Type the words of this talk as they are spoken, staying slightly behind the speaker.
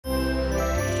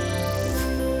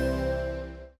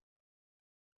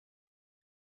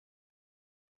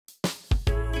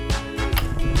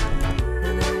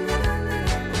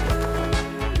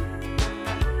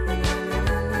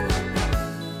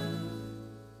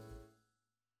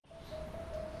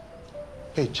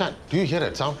Hey, Chan, do you hear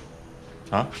that sound?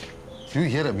 Huh? Do you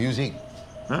hear the music?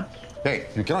 Huh? Hey,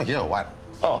 you cannot hear or what?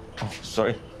 Oh,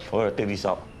 sorry. Oh, take this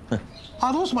out.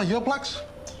 Are those my earplugs?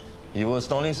 You were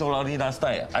snoring so loudly last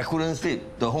night. I couldn't sleep.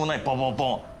 The whole night, pom, pom,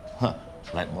 pom. Huh.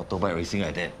 Like motorbike racing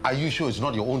like that. Are you sure it's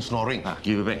not your own snoring?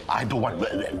 Give it back. I don't want...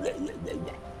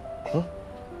 Huh?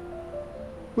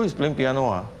 Who is playing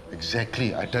piano?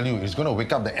 Exactly. I tell you, it's going to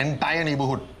wake up the entire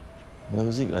neighborhood.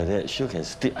 Music like that sure can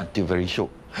sleep until very shook.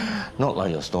 Not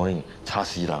like you're snoring. Cha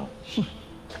silang.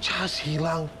 Cha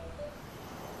silang.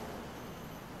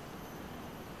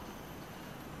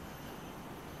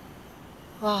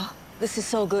 Wow, this is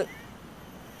so good.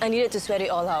 I needed to sweat it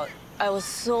all out. I was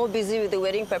so busy with the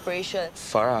wedding preparation.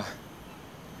 Farah.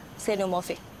 Say no more,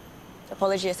 Hafiq.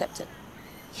 Apology accepted.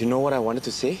 You know what I wanted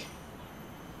to say?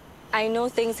 I know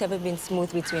things haven't been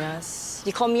smooth between us.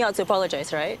 You called me out to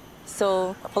apologize, right?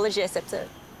 So, apology accepted.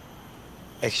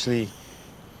 Actually,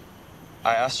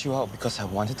 I asked you out because I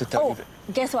wanted to tell you that...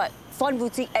 Guess what? Font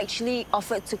Boutique actually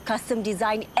offered to custom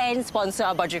design and sponsor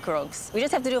our budget Krogs. We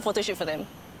just have to do a photo shoot for them.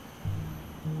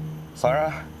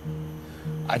 Farah,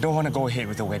 I don't want to go ahead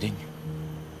with the wedding.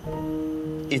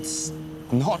 It's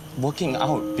not working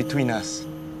out between us.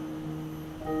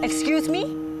 Excuse me?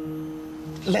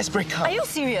 Let's break up. Are you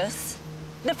serious?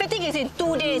 The fitting is in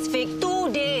 2 days, Hafiq.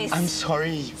 2 days. I'm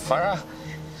sorry, Farah.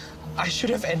 I should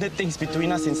have ended things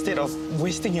between us instead of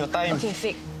wasting your time. Okay,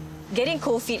 Hafiq. Getting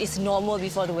cold feet is normal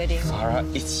before the wedding. Farah,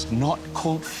 it's not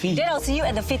cold feet. Then I'll see you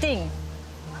at the fitting.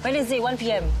 Wednesday, 1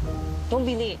 p.m. Don't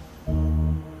be late.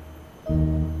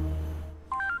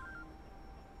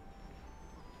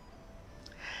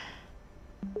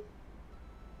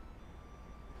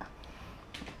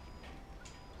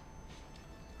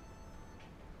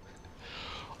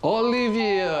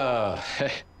 Olivia!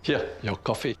 Hey, here, your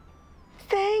coffee.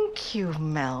 Thank you,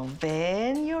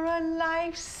 Melvin. You're a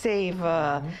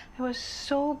lifesaver. I was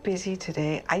so busy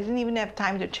today, I didn't even have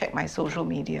time to check my social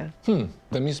media.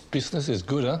 That means business is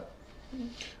good, huh?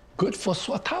 Good for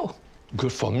Swatow.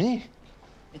 Good for me.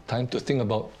 Time to think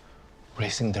about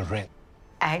raising the rent.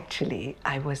 Actually,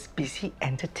 I was busy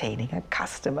entertaining a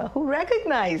customer who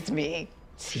recognized me.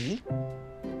 See?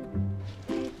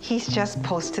 He's just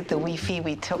posted the Wi-Fi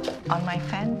we took on my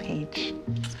fan page.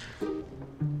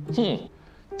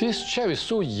 This chap is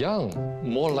so young.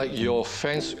 More like your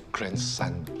fan's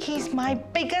grandson. He's my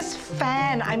biggest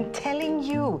fan, I'm telling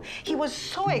you. He was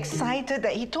so excited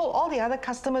that he told all the other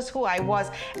customers who I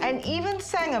was and even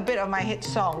sang a bit of my hit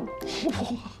song.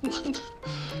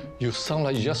 You sound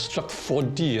like you just struck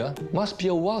 4D, huh? Must be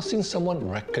a while since someone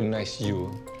recognized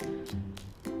you.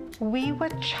 We were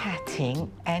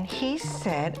chatting and he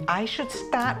said I should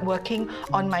start working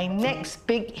on my next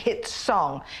big hit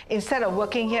song instead of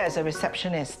working here as a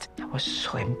receptionist. I was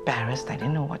so embarrassed, I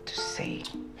didn't know what to say.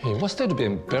 Hey, what's there to be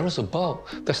embarrassed about?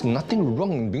 There's nothing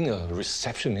wrong in being a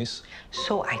receptionist.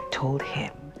 So I told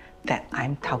him that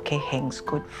I'm Heng's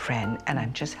good friend and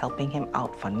I'm just helping him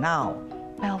out for now.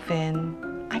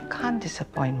 Melvin, I can't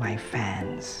disappoint my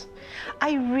fans.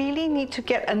 I really need to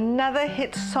get another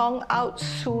hit song out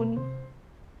soon.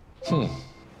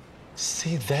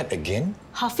 Say that again?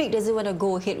 Hafiq doesn't want to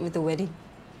go ahead with the wedding.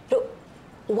 Look,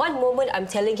 one moment I'm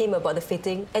telling him about the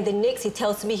fitting, and the next he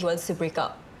tells me he wants to break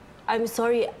up. I'm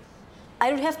sorry, I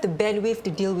don't have the bandwidth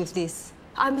to deal with this.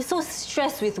 I'm so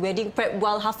stressed with wedding prep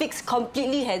while Hafiq's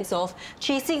completely hands-off,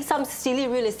 chasing some silly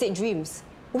real estate dreams.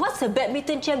 What's a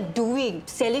badminton champ doing,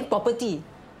 selling property?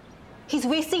 He's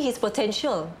wasting his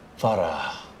potential.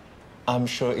 Farah, I'm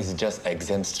sure it's just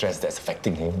exam stress that's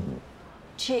affecting him.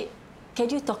 Che, can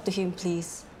you talk to him,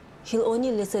 please? He'll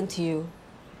only listen to you.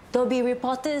 There'll be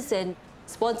reporters and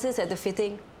sponsors at the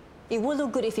fitting. It won't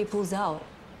look good if he pulls out.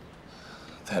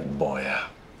 That boy.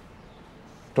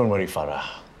 Don't worry, Farah.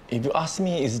 If you ask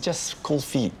me, it's just cold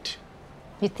feet.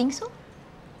 You think so?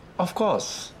 Of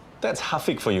course. That's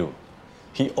Hafiq for you.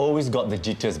 He always got the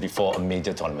jitters before a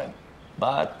major tournament.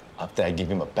 But after I give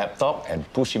him a pep talk and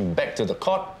push him back to the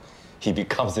court, he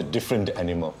becomes a different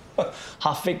animal.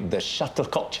 Hafiq, the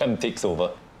shuttlecock champ, takes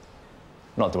over.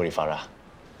 Not to worry, Farah.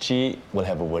 Chi will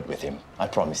have a word with him. I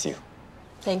promise you.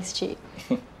 Thanks, Chi.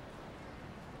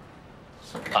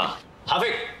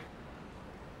 Hafiq!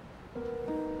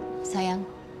 Sayang,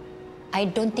 I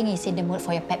don't think he's in the mood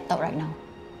for your pep talk right now.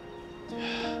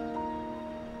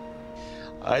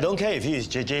 I don't care if he is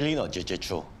JJ Lin or JJ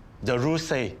Cho. The rules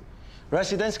say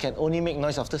residents can only make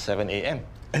noise after 7 a.m.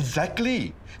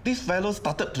 Exactly. This fellow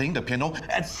started playing the piano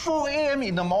at 4 a.m.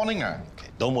 in the morning. Okay,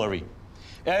 don't worry.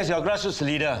 As your grassroots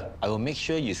leader, I will make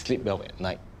sure you sleep well at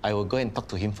night. I will go and talk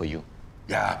to him for you.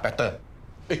 Yeah, better.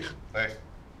 Hey.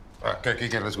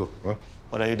 Okay, let's go. Huh?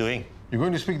 What are you doing? You're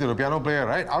going to speak to the piano player,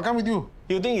 right? I'll come with you.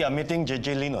 You think you're meeting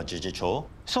JJ Lin or JJ Cho?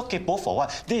 So kepo for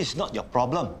what? This is not your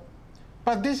problem.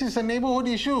 But this is a neighborhood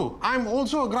issue. I'm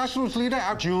also a grassroots leader.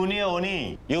 Junior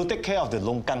only. You take care of the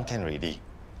longkang can already.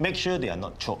 Make sure they are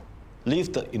not choked.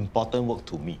 Leave the important work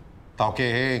to me.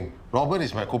 Okay, Heng. Robert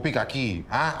is my kopi kaki.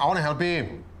 I want to help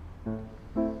him.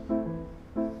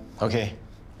 Okay.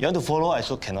 You want to follow, I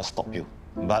also cannot stop you.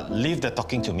 But leave the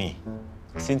talking to me.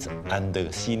 Since I'm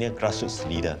the senior grassroots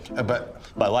leader. But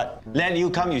what? Let you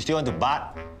come, you still want to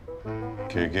butt?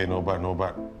 Okay, no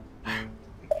but.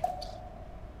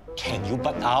 Can you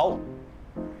butt out?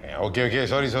 Okay,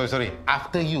 sorry.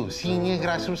 After you, senior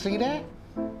grassroots leader.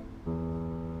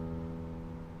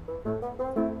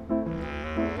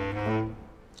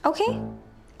 Okay,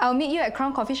 I'll meet you at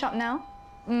Crown Coffee Shop now.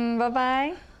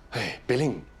 Bye-bye. Hey,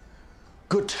 Beiling.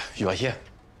 Good, you are here.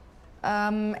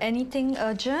 Anything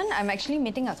urgent? I'm actually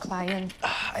meeting a client.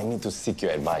 I need to seek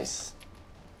your advice.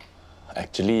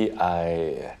 Actually,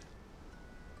 I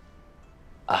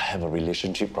have a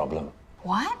relationship problem.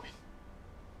 What?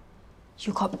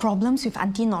 You got problems with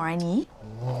Auntie Norani?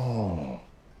 Oh.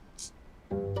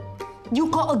 You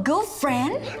got a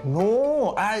girlfriend?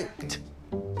 No,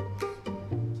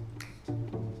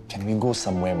 Can we go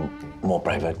somewhere more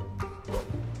private?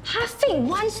 Hafiq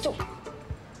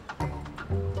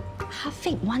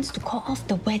wants to call off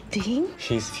the wedding?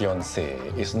 His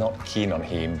fiancée is not keen on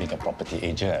him being a property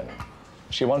agent.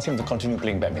 She wants him to continue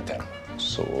playing badminton.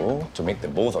 So, to make the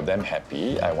both of them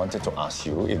happy, I wanted to ask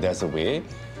you if there's a way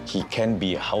he can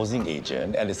be a housing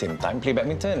agent at the same time play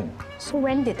badminton. So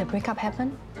when did the breakup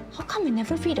happen? How come we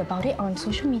never read about it on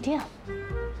social media?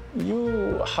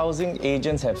 You housing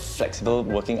agents have flexible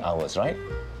working hours, right?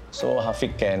 So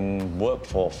Hafiq can work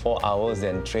for 4 hours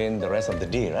and train the rest of the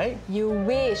day, right? You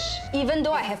wish. Even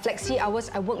though I have flexi hours,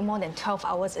 I work more than 12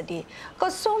 hours a day.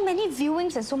 Got so many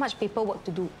viewings and so much paperwork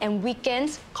to do. And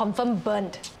weekends, confirm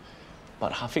burnt.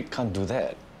 But Hafiq can't do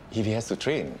that if he has to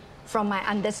train. From my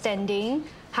understanding,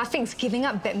 Hafiq's giving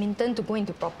up badminton to go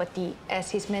into property.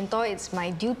 As his mentor, it's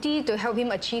my duty to help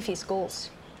him achieve his goals.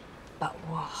 But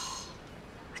wow,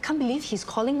 I can't believe he's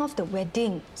calling off the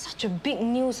wedding. Such a big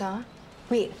news, huh?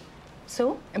 Wait,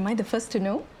 so am I the first to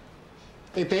know?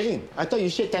 Hey, Pei-Ling, I thought you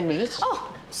said 10 minutes.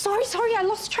 Oh, sorry, I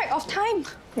lost track of time.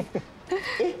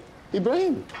 Hey,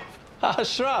 Ibrahim.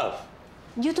 Ashraf!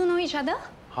 You two know each other?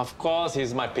 Of course,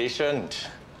 he's my patient.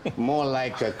 More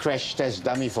like a crash test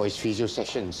dummy for his physio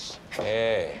sessions.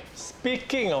 Hey,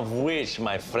 speaking of which,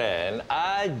 my friend,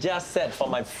 I just sat for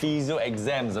my physio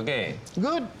exams, okay?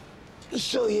 Good.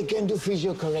 So you can do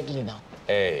physio correctly now.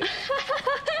 Hey.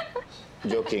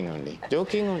 Joking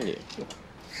only.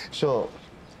 So,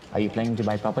 are you planning to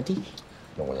buy property?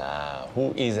 No lah.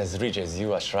 Who is as rich as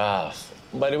you, Ashraf?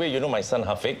 By the way, you know my son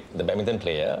Hafiq, the badminton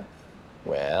player?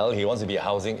 Well, he wants to be a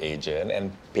housing agent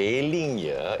and Pei-Ling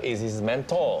here is his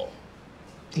mentor.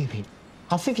 David,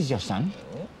 Hafiq is your son?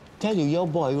 Tell you, your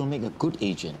boy will make a good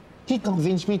agent. He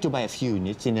convinced me to buy a few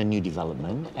units in a new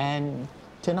development and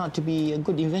turned out to be a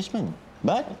good investment.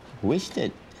 But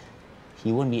wasted.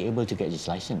 He won't be able to get his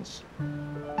license.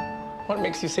 What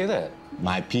makes you say that?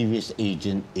 My previous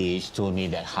agent, Ace, told me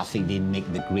that Hafiq didn't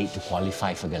make the grade to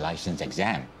qualify for the license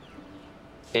exam.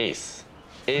 Ace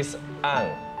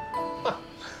Ang.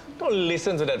 Don't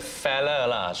listen to that fella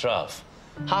lah, Ashraf.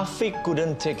 Hafiq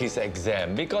couldn't take his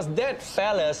exam because that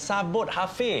fella sabot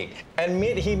Hafiq and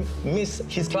made him miss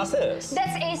his classes.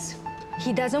 That's Ace.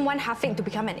 He doesn't want Hafiq to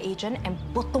become an agent and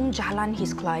potong jalan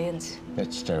his clients.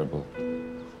 That's terrible.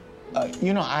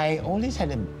 You know, I always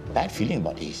had a bad feeling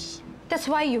about Ace. That's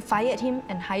why you fired him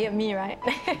and hired me, right?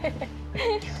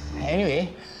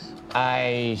 Anyway,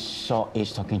 I saw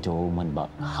Ace talking to a woman about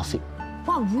Hafiq.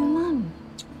 What woman?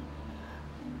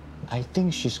 I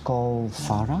think she's called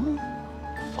Farah.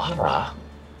 Farah?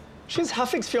 She's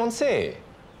Hafiq's fiancée.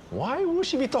 Why would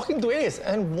she be talking to Ace?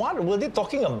 And what were they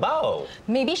talking about?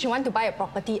 Maybe she want to buy a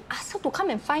property. Ask her to come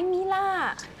and find me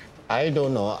lah. I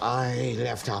don't know. I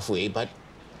left halfway, but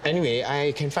anyway,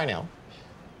 I can find out.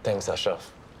 Thanks,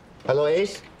 Ashraf. Hello,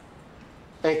 Ace.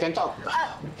 Hey, can talk.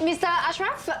 Mr.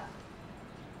 Ashraf?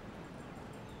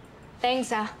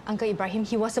 Thanks, Uncle Ibrahim.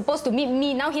 He was supposed to meet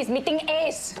me. Now he's meeting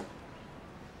Ace.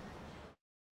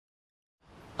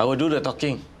 I will do the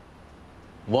talking.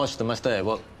 Watch the master at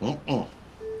work.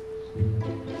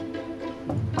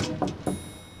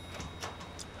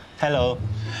 Hello,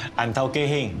 I'm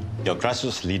Heng, your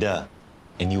grassroots leader.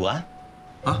 And you are?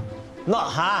 Huh?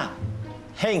 Not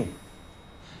Heng.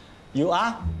 You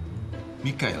are?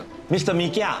 Mikael. Mr.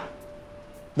 Mikia.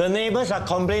 The neighbors are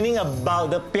complaining about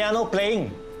the piano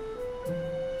playing.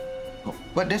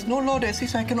 But there's no law that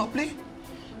says I cannot play.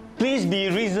 Please be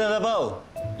reasonable.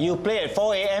 You play at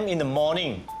 4 a.m. in the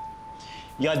morning.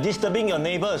 You are disturbing your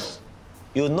neighbors.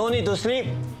 You no need to sleep.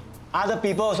 Other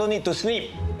people also need to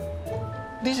sleep.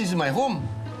 This is my home.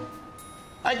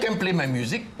 I can play my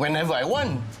music whenever I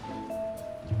want.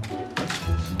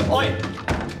 Oi!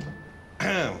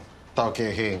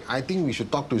 Okay, Heng, I think we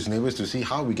should talk to his neighbors to see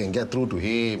how we can get through to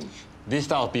him. This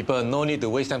type of people, no need to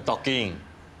waste time talking.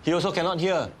 He also cannot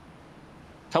hear.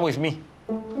 Come with me.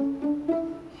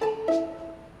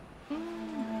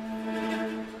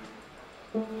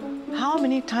 How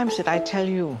many times did I tell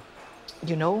you?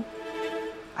 You know,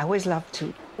 I always love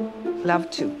to.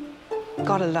 Love to.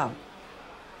 Gotta love.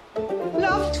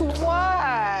 Love to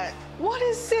what? What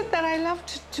is it that I love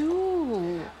to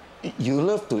do? You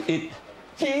love to eat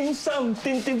dim sum,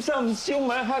 siu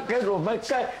mai ha kai ro mai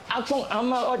kai, akong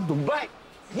ama or Dubai.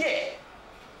 Yeah.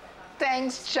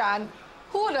 Thanks, Chan.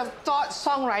 Who would have thought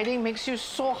songwriting makes you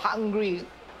so hungry?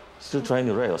 Still trying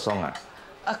to write a song, ah?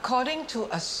 According to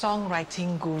a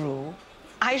songwriting guru,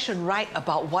 I should write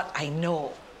about what I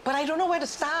know, but I don't know where to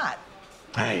start.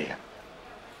 Hey,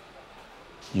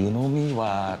 you know me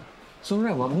what? So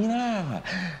write about me lah.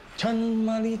 Chan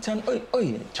Mali Chan, oi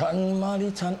oi. Chan Mali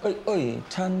Chan, oi oi.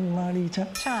 Chan Mali Chan.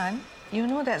 Chan, you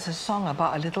know that's a song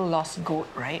about a little lost goat,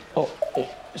 right? Oh,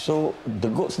 so the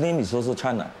goat's name is also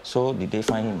Chan, ah? So did they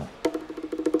find him?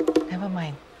 Never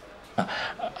mind.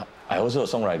 I also a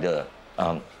songwriter.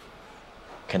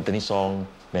 Cantonese song,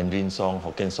 Mandarin song,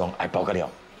 Hokkien song, I 包个了.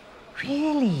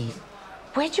 Really?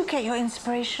 Where'd you get your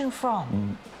inspiration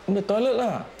from? In the toilet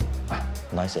lah.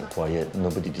 Nice and quiet,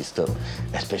 nobody disturbed.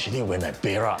 Especially when I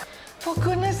berak. For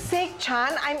goodness sake,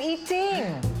 Chan, I'm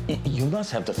eating. You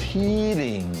must have the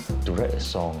feeling to write a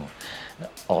song,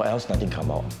 or else nothing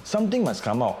come out. Something must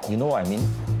come out, you know what I mean?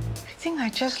 I think I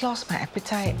just lost my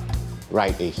appetite.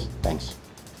 Right, Ace. Thanks.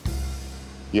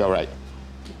 You're right.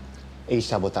 Ace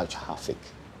sabotaged Hafiq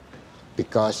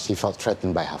because he felt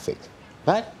threatened by Hafiq.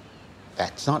 But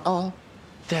that's not all.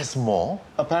 There's more?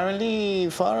 Apparently,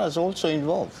 Farah is also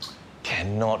involved.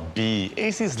 Cannot be.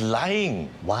 Ace is lying.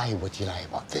 Why would you lie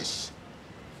about this?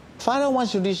 Farah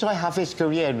wants to destroy Hafiq's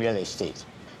career in real estate.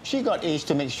 She got Ace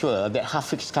to make sure that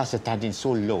Hafiq's class attendance is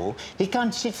so low, he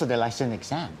can't sit for the license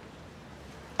exam.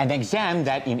 An exam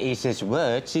that, in Ace's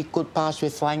words, he could pass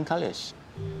with flying colors.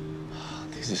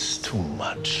 This is too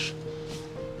much.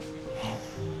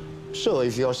 So,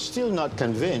 if you're still not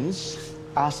convinced,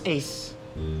 ask Ace.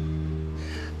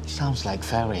 Sounds like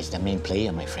Farah is the main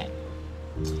player, my friend.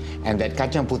 And that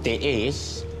Kacang Putih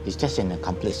Ace is just an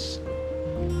accomplice.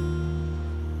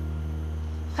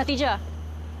 Khatijah.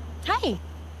 Hi.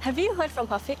 Have you heard from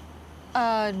Hafiq?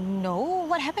 No.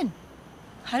 What happened?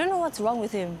 I don't know what's wrong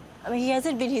with him. I mean, he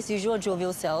hasn't been his usual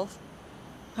jovial self.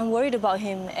 I'm worried about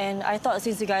him, and I thought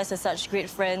since you guys are such great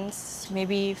friends,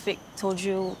 maybe Fiq told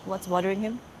you what's bothering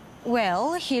him?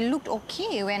 Well, he looked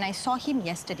okay when I saw him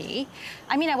yesterday.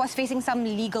 I mean, I was facing some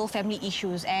legal family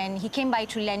issues and he came by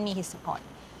to lend me his support.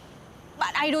 But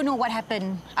I don't know what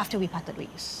happened after we parted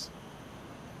ways.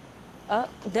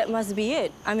 That must be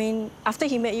it. I mean, after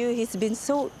he met you, he's been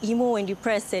so emo and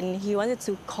depressed and he wanted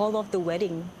to call off the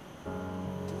wedding.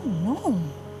 Oh, no.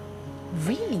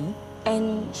 Really?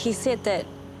 And he said that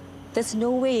there's no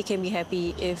way he can be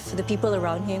happy if the people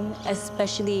around him,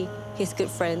 especially his good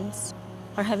friends,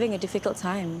 are having a difficult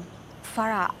time.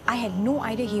 Farah, I had no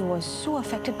idea he was so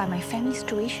affected by my family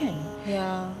situation.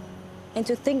 Yeah. And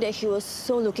to think that he was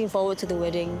so looking forward to the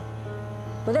wedding.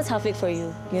 But that's Hafiq for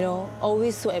you, you know,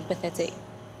 always so empathetic.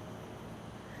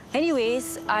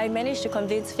 Anyways, I managed to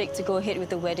convince Fiq to go ahead with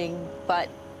the wedding, but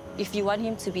if you want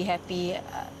him to be happy...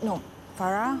 No,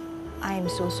 Farah, I am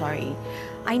so sorry.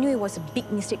 I knew it was a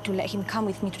big mistake to let him come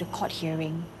with me to the court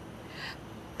hearing.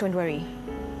 Don't worry,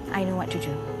 I know what to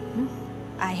do.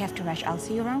 I have to rush. I'll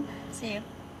see you around. See you.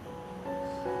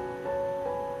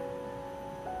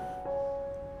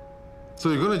 So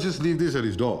you're gonna just leave this at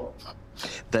his door?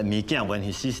 That Mikian, when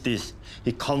he sees this,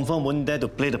 he confirm won't dare to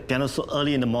play the piano so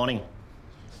early in the morning.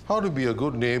 How to be a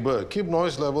good neighbor? Keep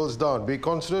noise levels down. Be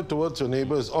considerate towards your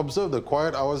neighbors. Observe the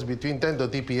quiet hours between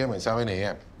 10:30 p.m. and 7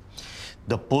 a.m.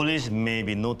 The police may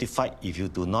be notified if you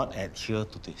do not adhere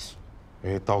to this.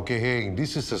 Hey, Tauke Heng,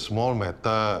 this is a small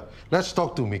matter. Let's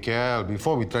talk to Mikael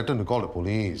before we threaten to call the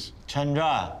police.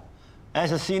 Chandra,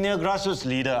 as a senior grassroots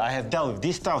leader, I have dealt with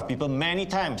this type of people many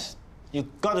times. You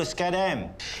got to scare them.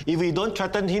 If we don't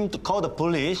threaten him to call the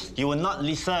police, he will not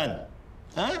listen.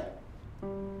 Huh?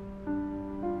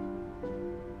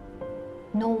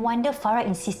 No wonder Farah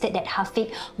insisted that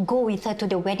Hafiq go with her to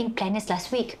the wedding planners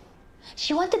last week.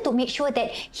 She wanted to make sure that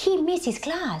he missed his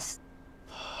class.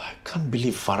 I can't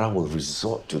believe Farah will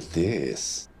resort to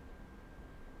this.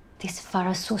 This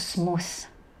Farah so smooth.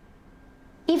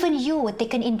 Even you were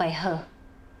taken in by her.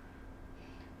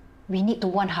 We need to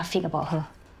warn Hafiq about her.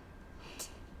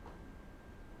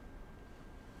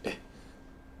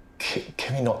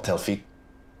 Can we not tell Hafiq?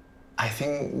 I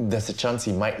think there's a chance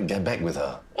he might get back with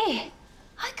her.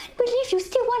 I can't believe you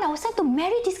still want our son to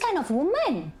marry this kind of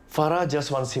woman. Farah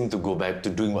just wants him to go back to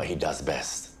doing what he does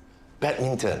best.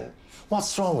 Badminton.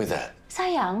 What's wrong with that?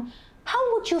 Sayang,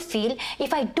 how would you feel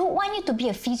if I don't want you to be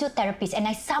a physiotherapist and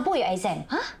I sabo your exam,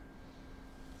 huh?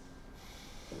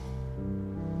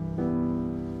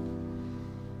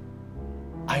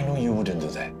 I know you wouldn't do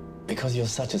that because you're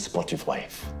such a supportive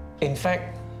wife. In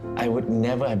fact, I would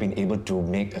never have been able to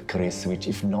make a career switch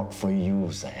if not for you,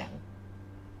 sayang.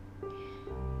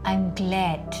 I'm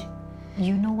glad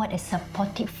you know what a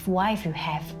supportive wife you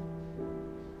have.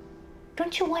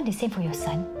 Don't you want the same for your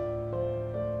son?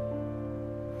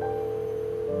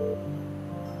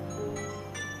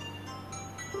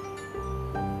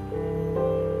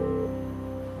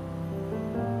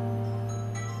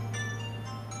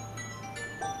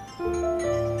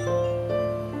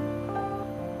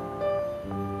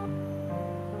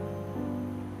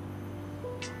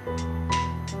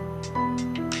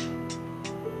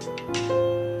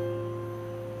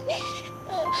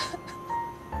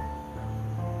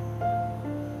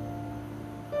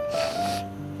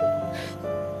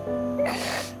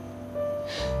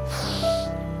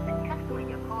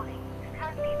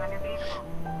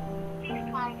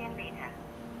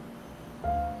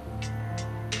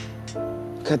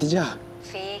 Khadijah.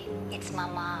 Hafiq, it's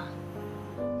Mama.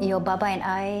 Your Baba and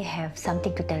I have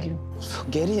something to tell you.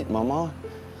 Forget it, Mama.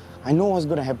 I know what's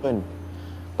gonna happen.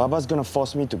 Baba's gonna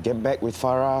force me to get back with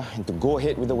Farah and to go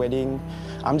ahead with the wedding.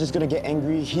 I'm just gonna get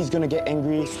angry, he's gonna get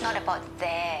angry. It's not about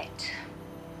that.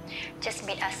 Just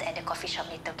meet us at the coffee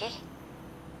shop later, okay?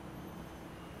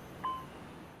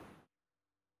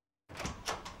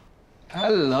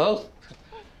 Hello.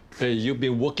 Hey, you've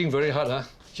been working very hard, huh?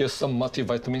 Here's some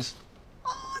multivitamins.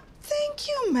 Thank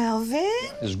you,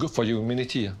 Melvin. It's good for your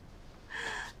immunity. Huh?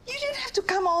 You didn't have to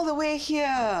come all the way here.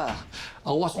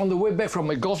 I was on the way back from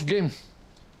my golf game.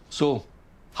 So,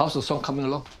 how's the song coming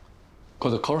along? Got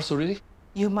the chorus already?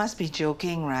 You must be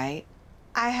joking, right?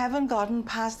 I haven't gotten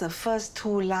past the first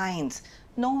 2 lines.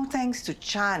 No thanks to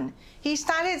Chan. He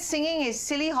started singing his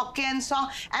silly Hokkien song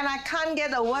and I can't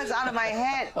get the words out of my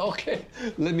head. Okay,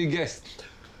 let me guess.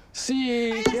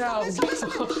 See ya.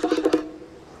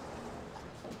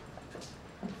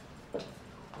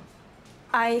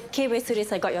 I came as soon as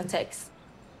I got your text.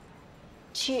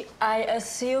 Gee, I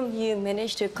assume you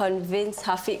managed to convince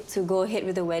Hafiq to go ahead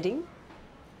with the wedding?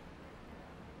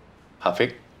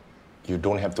 Hafiq, you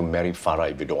don't have to marry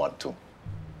Farah if you don't want to.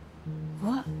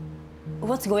 What?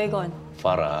 What's going on?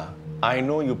 Farah, I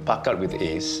know you puckered with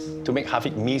Ace to make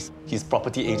Hafiq miss his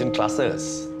property agent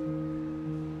classes.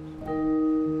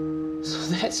 So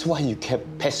that's why you kept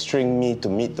pestering me to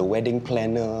meet the wedding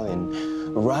planner and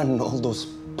run all those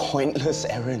pointless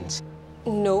errands.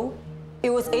 No, it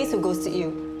was Ace who ghosted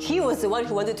you. He was the one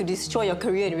who wanted to destroy your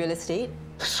career in real estate.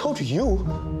 So do you.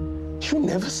 You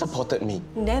never supported me.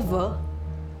 Never?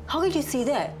 How could you say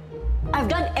that? I've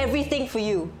done everything for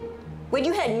you. When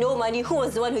you had no money, who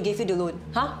was the one who gave you the loan?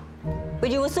 Huh?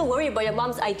 When you were so worried about your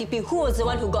mom's ITP, who was the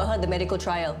one who got her the medical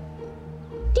trial?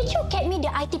 Did you get me the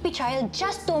ITP trial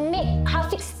just to make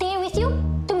Hafiq stay with you?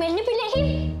 To manipulate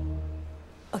him?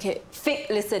 Okay, Fiq,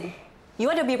 listen. You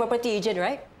want to be a property agent,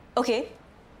 right? Okay,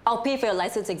 I'll pay for your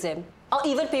license exam. I'll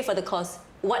even pay for the cost.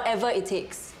 Whatever it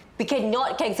takes. We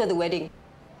cannot cancel the wedding.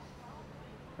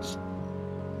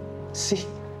 See?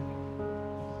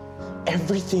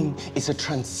 Everything is a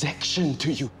transaction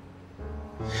to you.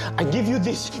 I give you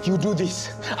this, you do this.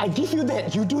 I give you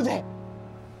that, you do that.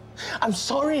 I'm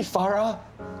sorry, Farah,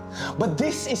 but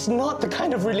this is not the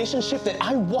kind of relationship that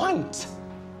I want.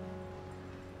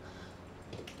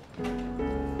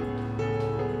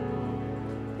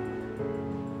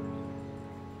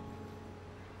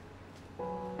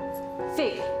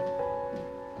 Fiq.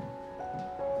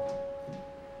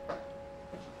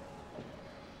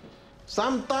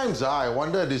 Sometimes I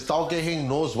wonder this Heng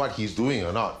knows what he's doing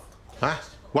or not. Huh?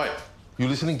 What? You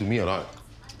listening to me or not?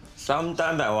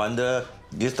 Sometimes I wonder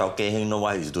this Heng know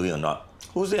what he's doing or not.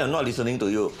 Who say I'm not listening to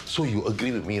you? So you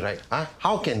agree with me, right? Huh?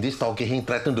 How can this Heng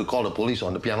threaten to call the police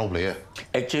on the piano player?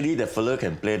 Actually, the fella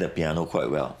can play the piano quite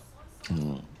well.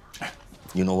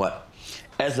 You know what?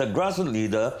 As a grassroots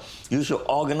leader, you should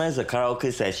organize a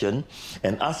karaoke session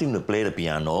and ask him to play the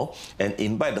piano and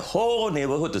invite the whole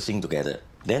neighborhood to sing together.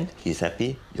 Then he's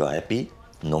happy, you're happy,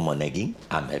 no more nagging,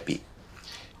 I'm happy.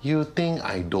 You think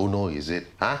I don't know, is it?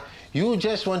 Huh? You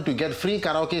just want to get free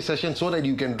karaoke session so that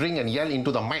you can drink and yell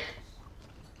into the mic.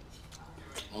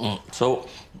 So,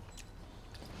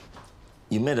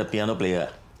 you met a piano player?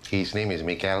 His name is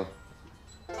Mikael.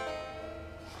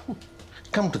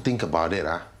 Come to think about it,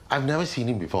 I've never seen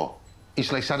him before.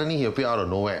 It's like suddenly he appeared out of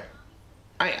nowhere.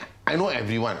 I know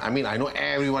everyone. I mean, I know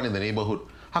everyone in the neighborhood.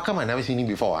 How come I never seen him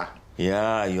before?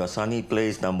 Yeah, your Sunny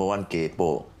Place #1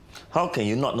 kepo. How can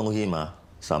you not know him?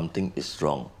 Something is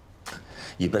wrong.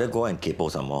 You better go and kepo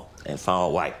some more and find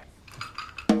out why.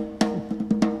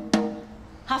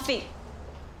 Hafiq,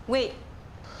 wait.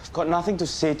 I've got nothing to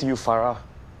say to you, Farah.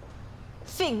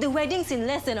 Fig, the wedding's in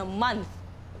less than a month.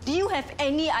 Do you have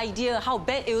any idea how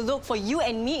bad it will look for you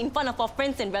and me in front of our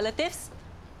friends and relatives?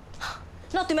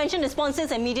 Not to mention the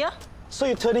sponsors and media. So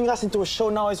you're turning us into a show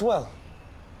now as well?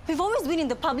 We've always been in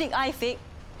the public eye, Fig.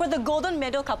 We're the golden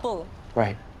medal couple.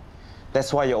 Right.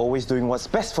 That's why you're always doing what's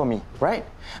best for me, right?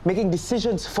 Making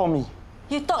decisions for me.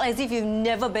 You talk as if you've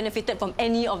never benefited from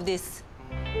any of this.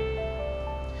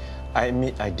 I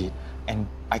admit I did. And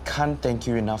I can't thank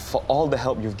you enough for all the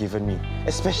help you've given me,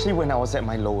 especially when I was at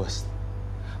my lowest.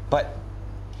 But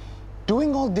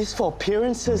doing all this for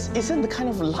appearances isn't the kind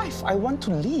of life I want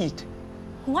to lead.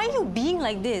 Why are you being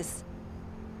like this?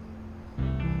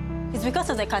 It's because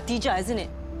of that Khatijah, isn't it?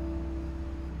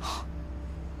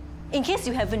 In case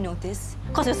you haven't noticed,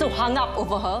 because you're so hung up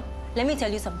over her, let me tell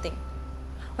you something.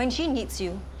 When she needs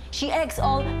you, she acts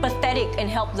all pathetic and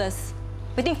helpless,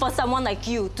 waiting for someone like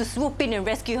you to swoop in and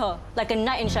rescue her, like a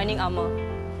knight in shining armor.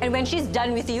 And when she's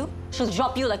done with you, she'll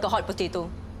drop you like a hot potato.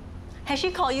 Has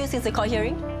she called you since the court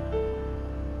hearing?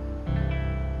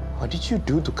 What did you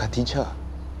do to Khatijah?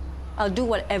 I'll do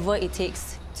whatever it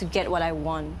takes to get what I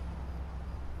want.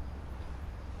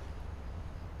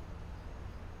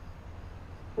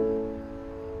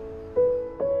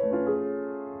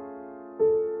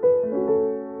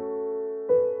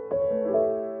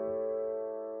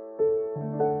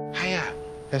 Hiya,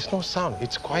 there's no sound.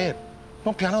 It's quiet.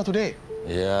 No piano today.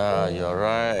 Yeah, you're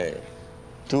right.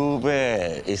 Too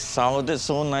bad. It sounded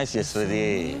so nice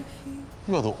yesterday.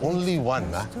 You are the only one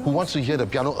who wants to hear the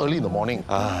piano early in the morning.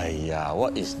 Yeah,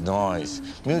 what is noise?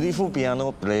 Beautiful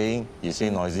piano playing, you say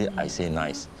noisy, I say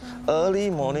nice. Early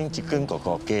morning chicken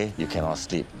kokoke, you cannot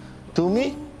sleep. To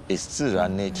me, it's 自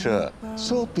然 nature,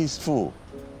 so peaceful.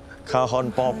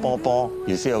 Cajon pom pom pom,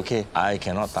 you say okay, I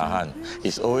cannot tahan.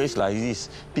 It's always like this.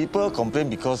 People complain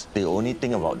because they only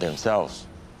think about themselves.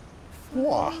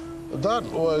 Wow, that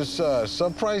was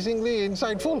surprisingly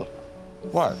insightful.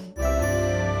 What?